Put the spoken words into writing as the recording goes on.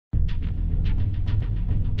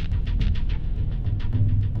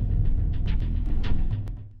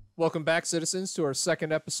Welcome back, citizens, to our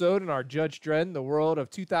second episode in our Judge Dredd in the World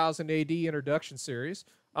of 2000 AD introduction series.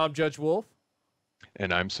 I'm Judge Wolf.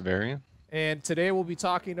 And I'm Severian. And today we'll be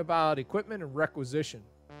talking about equipment and requisition.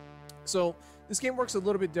 So this game works a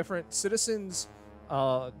little bit different. Citizens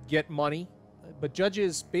get money, but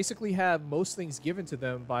judges basically have most things given to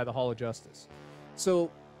them by the Hall of Justice.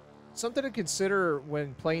 So something to consider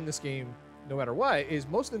when playing this game, no matter what, is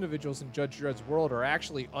most individuals in Judge Dredd's world are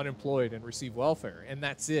actually unemployed and receive welfare, and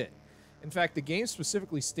that's it. In fact, the game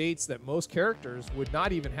specifically states that most characters would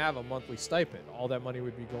not even have a monthly stipend. All that money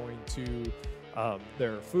would be going to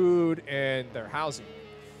their food and their housing.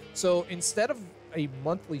 So instead of a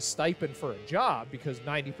monthly stipend for a job, because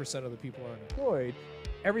 90% of the people are unemployed,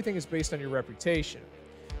 everything is based on your reputation.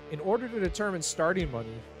 In order to determine starting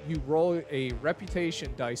money, you roll a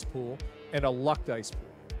reputation dice pool and a luck dice pool,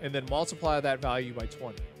 and then multiply that value by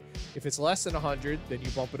 20. If it's less than 100, then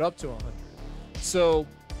you bump it up to 100. So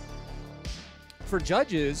for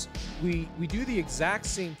judges, we do the exact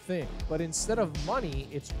same thing, but instead of money,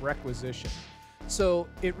 it's requisition. So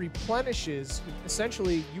it replenishes.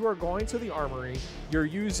 Essentially, you are going to the armory, you're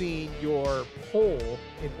using your pole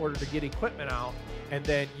in order to get equipment out, and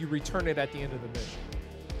then you return it at the end of the mission.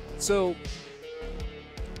 So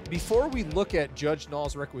before we look at Judge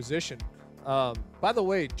Null's requisition, by the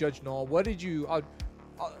way, Judge Null, what did you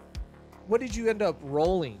end up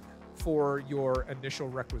rolling for your initial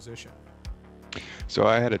requisition? So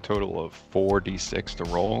I had a total of 4d6 to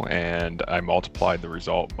roll, and I multiplied the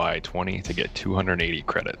result by 20 to get 280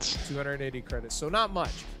 credits. 280 credits, so not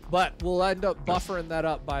much, but we'll end up buffering that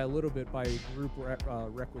up by a little bit by group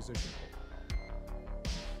requisition.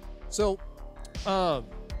 So,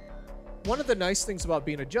 one of the nice things about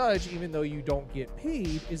being a judge, even though you don't get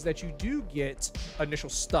paid, is that you do get initial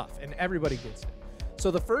stuff, and everybody gets it.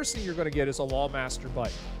 So the first thing you're going to get is a Lawmaster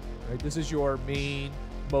bike. Right? This is your main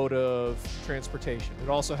mode of transportation. It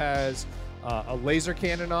also has a laser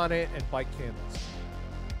cannon on it and bike cannons.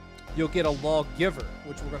 You'll get a Lawgiver,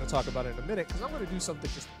 which we're going to talk about in a minute, because I'm going to do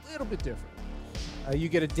something just a little bit different. You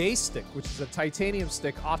get a Day Stick, which is a titanium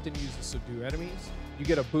stick often used to subdue enemies. You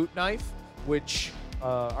get a Boot Knife, which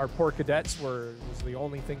our poor cadets was the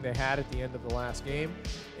only thing they had at the end of the last game.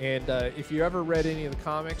 And if you ever read any of the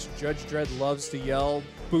comics, Judge Dredd loves to yell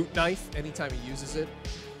boot knife anytime he uses it.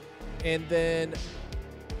 And then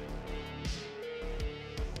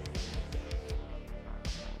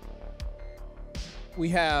we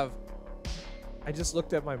have, I just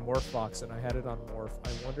looked at my morph box and I had it on morph. I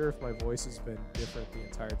wonder if my voice has been different the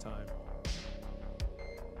entire time.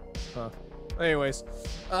 Huh. Anyways,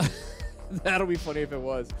 that'll be funny if it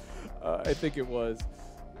was. I think it was.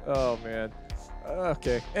 Oh, man.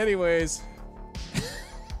 Okay. Anyways.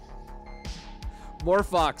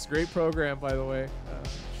 Morphox. Great program, by the way.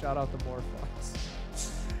 Shout out to Morphox.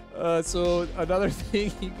 So another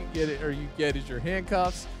thing you can get is your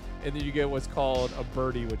handcuffs, and then you get what's called a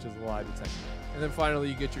birdie, which is a lie detector. And then finally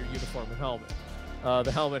you get your uniform and helmet.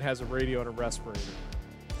 The helmet has a radio and a respirator.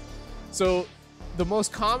 So the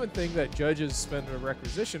most common thing that judges spend a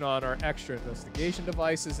requisition on are extra investigation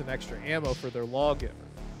devices and extra ammo for their Lawgiver.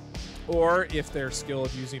 Or if they're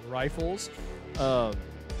skilled using rifles,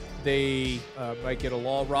 they might get a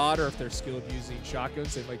Law Rod, or if they're skilled using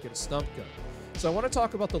shotguns, they might get a stump gun. So I want to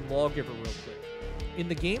talk about the Lawgiver real quick. In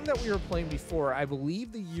the game that we were playing before, I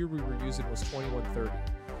believe the year we were using was 2130.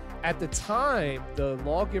 At the time, the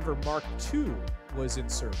Lawgiver Mark II was in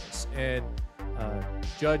service, and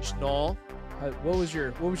Judge Null, what was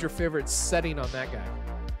your favorite setting on that guy?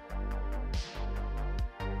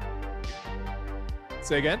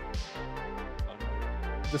 Say again?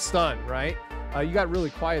 The stun, right? You got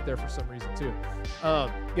really quiet there for some reason too.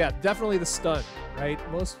 Yeah, definitely the stun, right?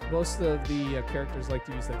 Most of the characters like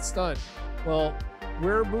to use that stun. Well,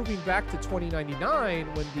 we're moving back to 2099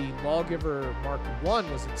 when the Lawgiver Mark I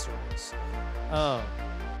was in service.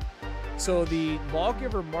 So the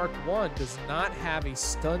Lawgiver Mark I does not have a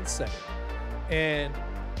stun setting. And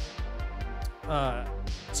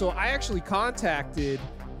so I actually contacted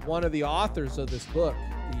one of the authors of this book,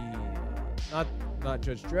 not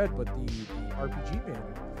Judge Dredd, but the RPG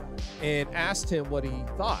manager, and asked him what he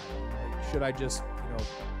thought. Like, should I just,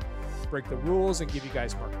 break the rules and give you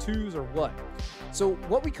guys Mark IIs or what? So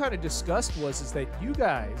what we kind of discussed is that you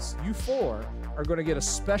four, are going to get a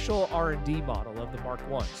special R&D model of the Mark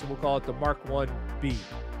I. So we'll call it the Mark 1B.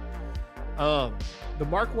 The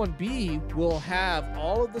Mark 1B will have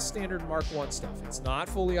all of the standard Mark I stuff. It's not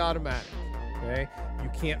fully automatic, okay? You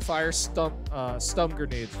can't fire stun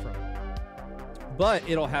grenades from it. But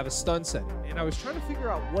it'll have a stun setting. And I was trying to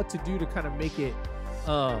figure out what to do to kind of make it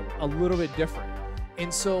a little bit different.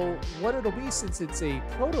 And so what it'll be, since it's a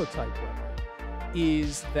prototype weapon,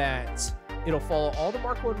 is that it'll follow all the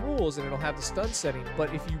Mark 1 rules and it'll have the stun setting,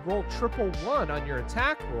 but if you roll 111 on your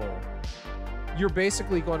attack roll, you're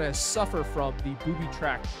basically going to suffer from the booby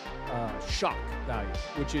track shock value,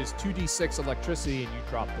 which is 2d6 electricity, and you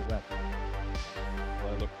drop the weapon.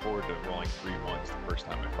 Well, I look forward to rolling 3 ones the first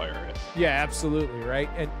time I fire it. Yeah, absolutely, right?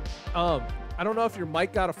 And I don't know if your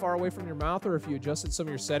mic got far away from your mouth or if you adjusted some of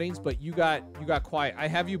your settings, but you got quiet. I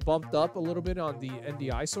have you bumped up a little bit on the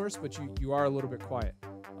NDI source, but you are a little bit quiet,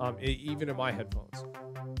 even in my headphones.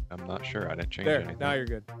 I'm not sure. I didn't change there, anything. Now you're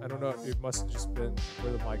good. I don't know. It must have just been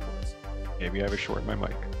where the mic was. Maybe I have a short in my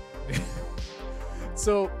mic.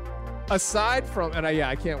 So, aside from, and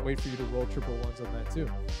I can't wait for you to roll 111s on that too.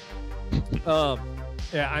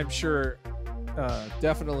 Yeah, I'm sure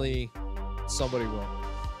definitely somebody will.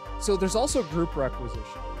 So there's also group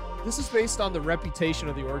requisition. This is based on the reputation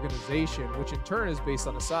of the organization, which in turn is based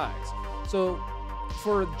on the size. So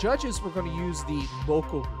for judges, we're going to use the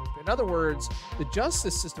local group. In other words, the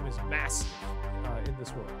justice system is massive in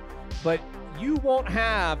this world, but you won't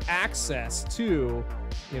have access to,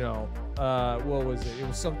 what was it? It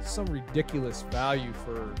was some ridiculous value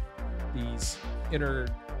for these inner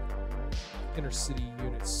city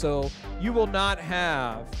units. So you will not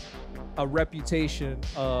have a reputation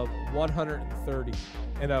of 130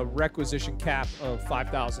 and a requisition cap of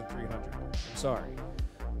 5,300. I'm sorry.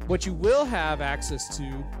 What you will have access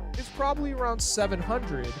to is probably around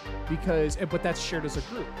 700 but that's shared as a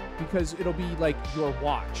group, because it'll be like your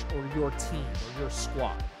watch or your team or your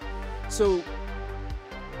squad. So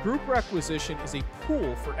group requisition is a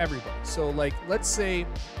pool for everybody. So like, let's say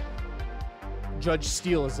Judge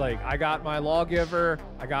Steele is like, I got my lawgiver,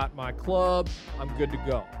 I got my club, I'm good to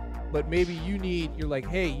go. But maybe you're like,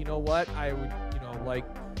 hey, you know what? I would, like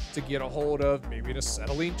to get a hold of maybe an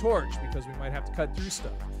acetylene torch, because we might have to cut through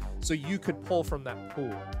stuff. So you could pull from that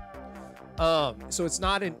pool. So it's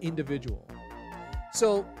not an individual.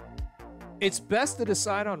 So it's best to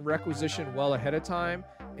decide on requisition well ahead of time,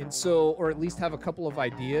 or at least have a couple of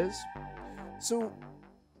ideas. So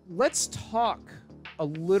let's talk a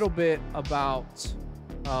little bit about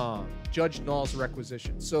Judge Null's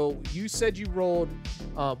requisition. So you said you rolled,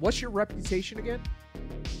 what's your reputation again?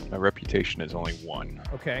 My reputation is only 1.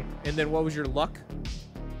 Okay, and then what was your luck?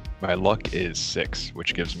 My luck is 6,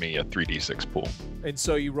 which gives me a 3d6 pool. And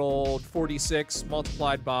so you rolled 46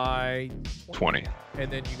 multiplied by 20.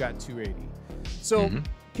 And then you got 280. So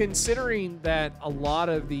considering that a lot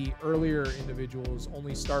of the earlier individuals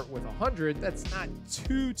only start with 100, that's not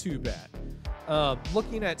too bad.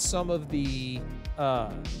 Looking at some of the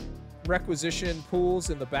requisition pools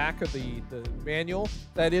in the back of the manual,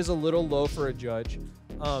 that is a little low for a judge.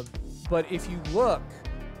 But if you look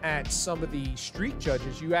at some of the street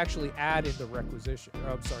judges, you actually add into requisition.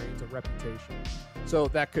 Into reputation. So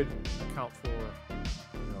that could account for,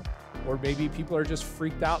 or maybe people are just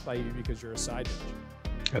freaked out by you because you're a side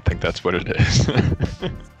judge. I think that's what it is.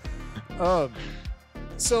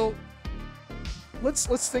 So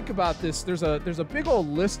let's think about this. There's a big old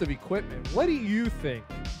list of equipment. What do you think,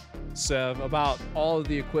 Sev, about all of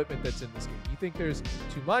the equipment that's in this game? You think there's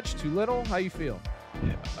too much, too little? How you feel?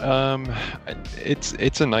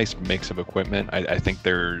 It's a nice mix of equipment. I think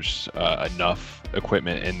there's enough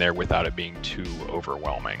equipment in there without it being too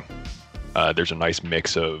overwhelming. There's a nice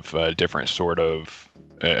mix of different sort of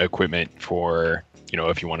equipment for,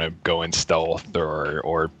 if you want to go in stealth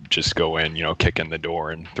or just go in, kick in the door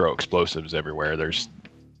and throw explosives everywhere. There's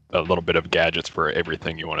a little bit of gadgets for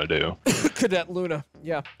everything you want to do. Cadet Luna,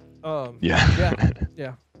 yeah.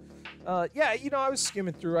 Yeah. I was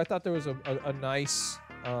skimming through. I thought there was a nice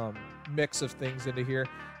mix of things into here.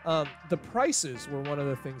 The prices were one of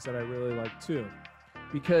the things that I really liked too,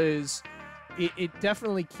 because it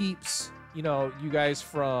definitely keeps you guys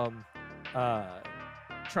from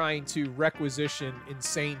trying to requisition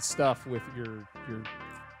insane stuff with your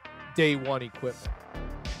day one equipment.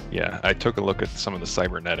 Yeah, I took a look at some of the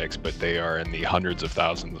cybernetics, but they are in the hundreds of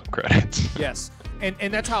thousands of credits. Yes, and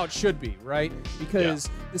that's how it should be, right? Because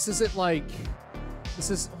this isn't like,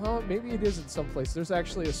 well, maybe it is in some place. There's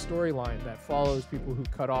actually a storyline that follows people who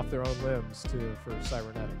cut off their own limbs for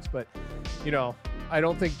cybernetics. But, I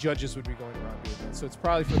don't think judges would be going around doing that. So it's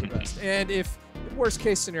probably for the best. And if, worst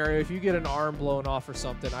case scenario, if you get an arm blown off or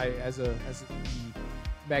something, as the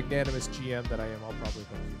magnanimous GM that I am, I'll probably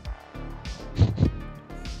help you.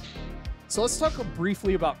 So let's talk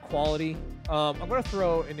briefly about quality. I'm going to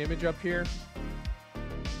throw an image up here.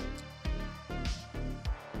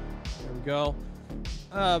 There we go.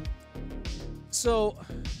 So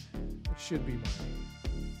it should be mine.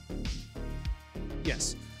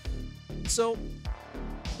 Yes. So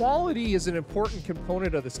quality is an important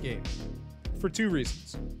component of this game for two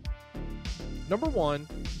reasons. Number one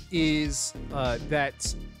is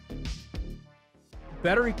that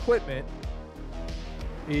better equipment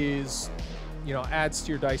is, adds to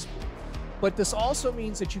your dice pool. But this also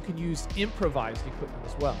means that you can use improvised equipment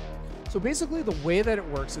as well. So basically the way that it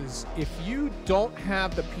works is if you don't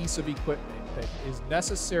have the piece of equipment that is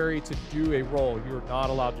necessary to do a roll, you're not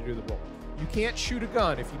allowed to do the roll. You can't shoot a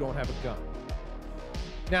gun if you don't have a gun.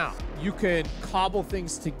 Now, you can cobble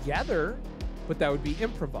things together, but that would be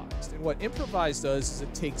improvised. And what improvised does is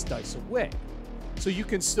it takes dice away. So you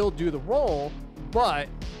can still do the roll, but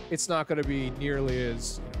it's not going to be nearly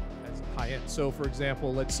as high end. So for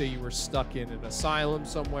example, let's say you were stuck in an asylum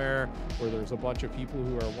somewhere where there's a bunch of people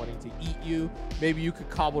who are wanting to eat you. Maybe you could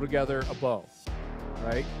cobble together a bow,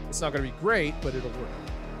 right? It's not going to be great, but it'll work.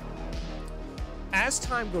 As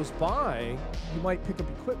time goes by, you might pick up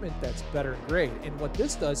equipment that's better and great. And what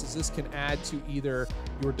this does is this can add to either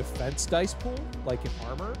your defense dice pool, like in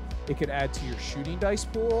armor. It could add to your shooting dice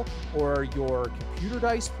pool, or your computer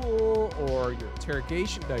dice pool, or your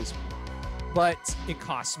interrogation dice pool. But it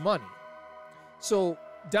costs money. So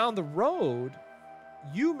down the road,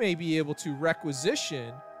 you may be able to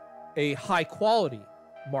requisition a high quality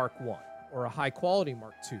Mark I, or a high quality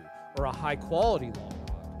Mark II, or a high quality Log.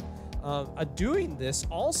 Doing this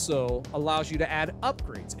also allows you to add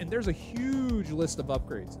upgrades, and there's a huge list of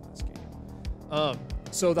upgrades in this game.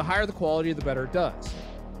 So the higher the quality, the better it does.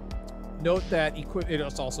 Note that it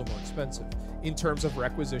is also more expensive in terms of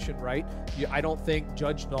requisition, right? I don't think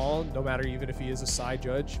Judge Null, no matter even if he is a side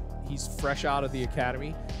judge, he's fresh out of the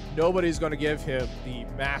academy, nobody's going to give him the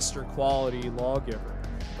master quality lawgiver,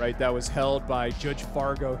 right? That was held by Judge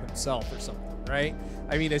Fargo himself or something, right?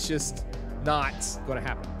 I mean, it's just not going to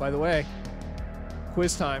happen. By the way,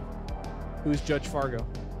 quiz time. Who's Judge Fargo?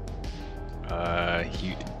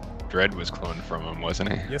 Dredd was cloned from him,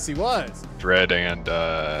 wasn't he? Yes, he was. Dredd and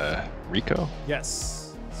Rico?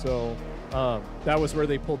 Yes. So that was where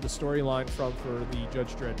they pulled the storyline from for the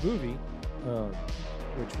Judge Dredd movie,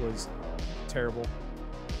 which was terrible.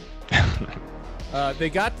 They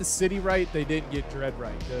got the city right. They didn't get Dredd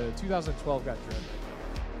right. 2012 got Dredd right,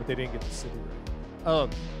 but they didn't get the city right.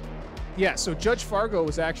 Yeah, so Judge Fargo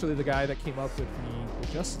was actually the guy that came up with the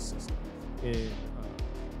justice system.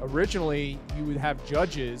 Originally, you would have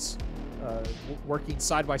judges working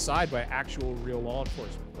side by side by actual real law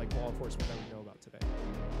enforcement, like law enforcement that we know about today.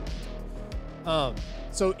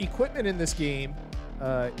 So equipment in this game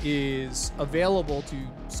is available to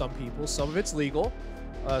some people. Some of it's legal,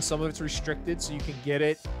 some of it's restricted, so you can get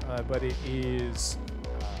it, but it is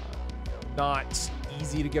not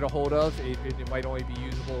easy to get a hold of. It might only be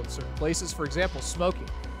usable in certain places. For example, smoking.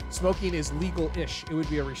 Smoking is legal-ish. It would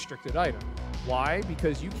be a restricted item. Why?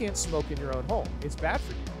 Because you can't smoke in your own home. It's bad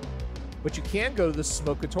for you. But you can go to the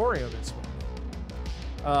smokatorium and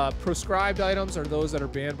smoke. Proscribed items are those that are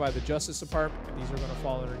banned by the Justice Department. These are going to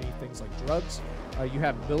fall underneath things like drugs. You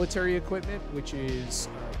have military equipment, which is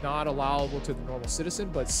not allowable to the normal citizen,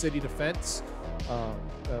 but city defense,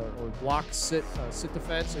 or block sit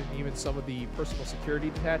defense, and even some of the personal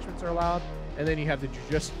security detachments are allowed. And then you have the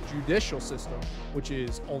judicial system, which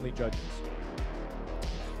is only judges.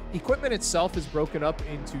 Equipment itself is broken up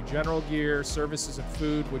into general gear, services, and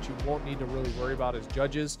food, which you won't need to really worry about as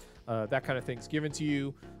judges. That kind of thing's given to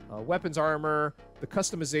you. Weapons, armor, the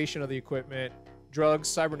customization of the equipment, drugs,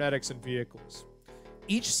 cybernetics, and vehicles.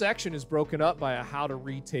 Each section is broken up by a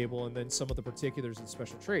how-to-read table and then some of the particulars and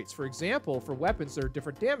special traits. For example, for weapons, there are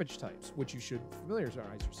different damage types, which you should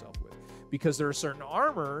familiarize yourself with, because there are certain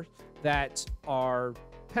armor that are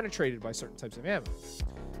penetrated by certain types of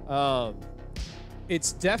ammo.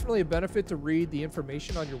 It's definitely a benefit to read the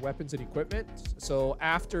information on your weapons and equipment. So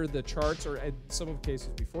after the charts, or in some of the cases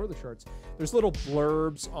before the charts, there's little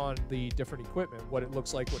blurbs on the different equipment, what it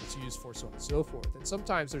looks like, what it's used for, so on and so forth. And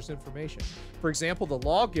sometimes there's information. For example, the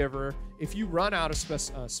lawgiver, if you run out of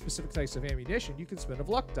specific types of ammunition, you can spend a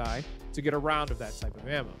luck die to get a round of that type of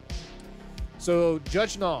ammo. So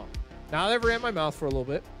Judge Null, now that I've ran my mouth for a little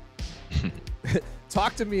bit,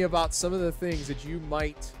 talk to me about some of the things that you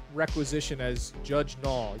might requisition as Judge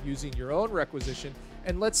Null using your own requisition.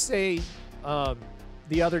 And let's say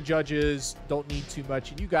the other judges don't need too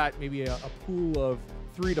much, and you got maybe a pool of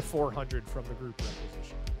 300 to 400 from the group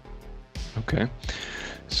requisition. Okay.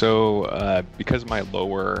 So because my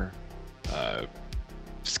lower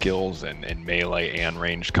skills in melee and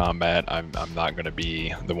ranged combat. I'm not going to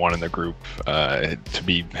be the one in the group to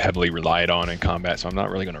be heavily relied on in combat, so I'm not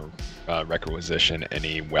really going to requisition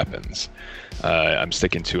any weapons. I'm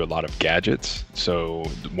sticking to a lot of gadgets. So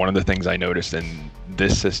one of the things I noticed in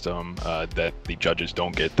this system that the judges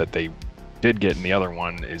don't get that they did get in the other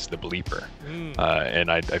one is the bleeper.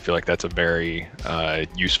 And I feel like that's a very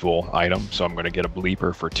useful item. So I'm going to get a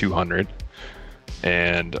bleeper for 200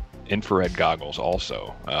 and infrared goggles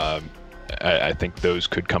also. I think those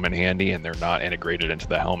could come in handy, and they're not integrated into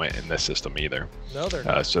the helmet in this system either. No, they're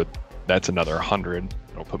not. So that's another 100.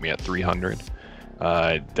 It'll put me at 300.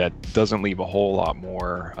 That doesn't leave a whole lot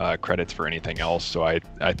more credits for anything else. So I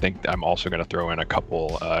think I'm also going to throw in a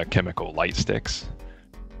couple chemical light sticks,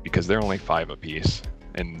 because they're only 5 apiece,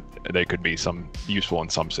 and they could be useful in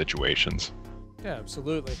some situations. Yeah,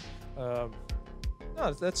 absolutely. No,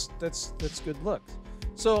 that's good look.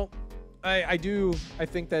 So I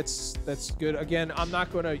think that's good. Again, I'm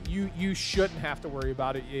not gonna you shouldn't have to worry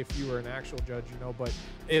about it if you were an actual judge, you know, but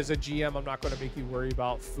as a GM, I'm not gonna make you worry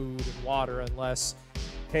about food and water unless,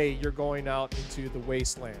 hey, you're going out into the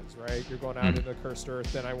wastelands, right? You're going out into cursed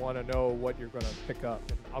earth, then I want to know what you're gonna pick up,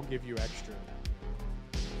 and I'll give you extra.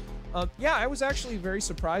 Yeah, I was actually very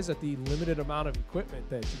surprised at the limited amount of equipment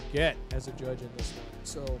that you get as a judge in this one.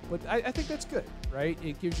 So, but I think that's good, right?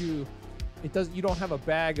 It gives you, you don't have a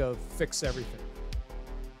bag of fix everything.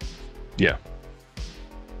 Yeah.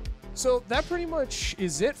 So that pretty much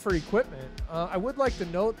is it for equipment. I would like to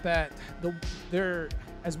note that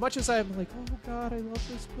as much as I'm like, oh God, I love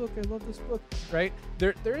this book, right?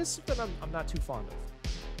 There is something I'm not too fond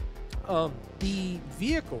of. The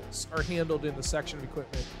vehicles are handled in the section of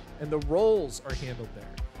equipment, and the roles are handled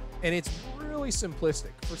there. And it's really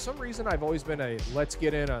simplistic. For some reason, I've always been let's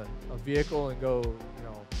get in a vehicle and go, you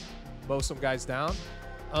know, mow some guys down.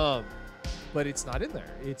 But it's not in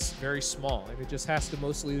there. It's very small, and it just has to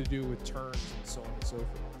mostly to do with turns and so on and so forth.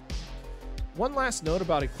 One last note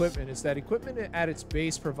about equipment is that equipment at its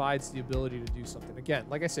base provides the ability to do something. Again,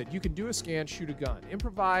 like I said, you can do a scan, shoot a gun.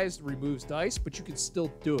 Improvised removes dice, but you can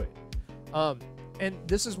still do it. And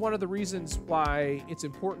this is one of the reasons why it's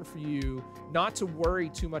important for you not to worry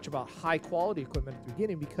too much about high quality equipment at the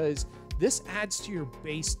beginning, because this adds to your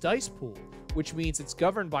base dice pool, which means it's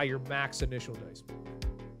governed by your max initial dice pool.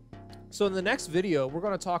 So in the next video, we're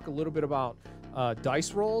going to talk a little bit about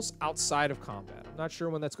dice rolls outside of combat. I'm not sure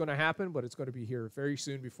when that's going to happen, but it's going to be here very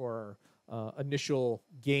soon before our initial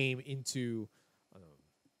game into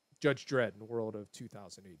Judge Dredd in the world of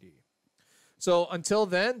 2000 AD. So until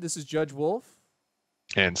then, this is Judge Wolf.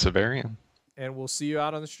 And Severian. And we'll see you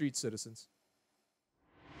out on the street, citizens.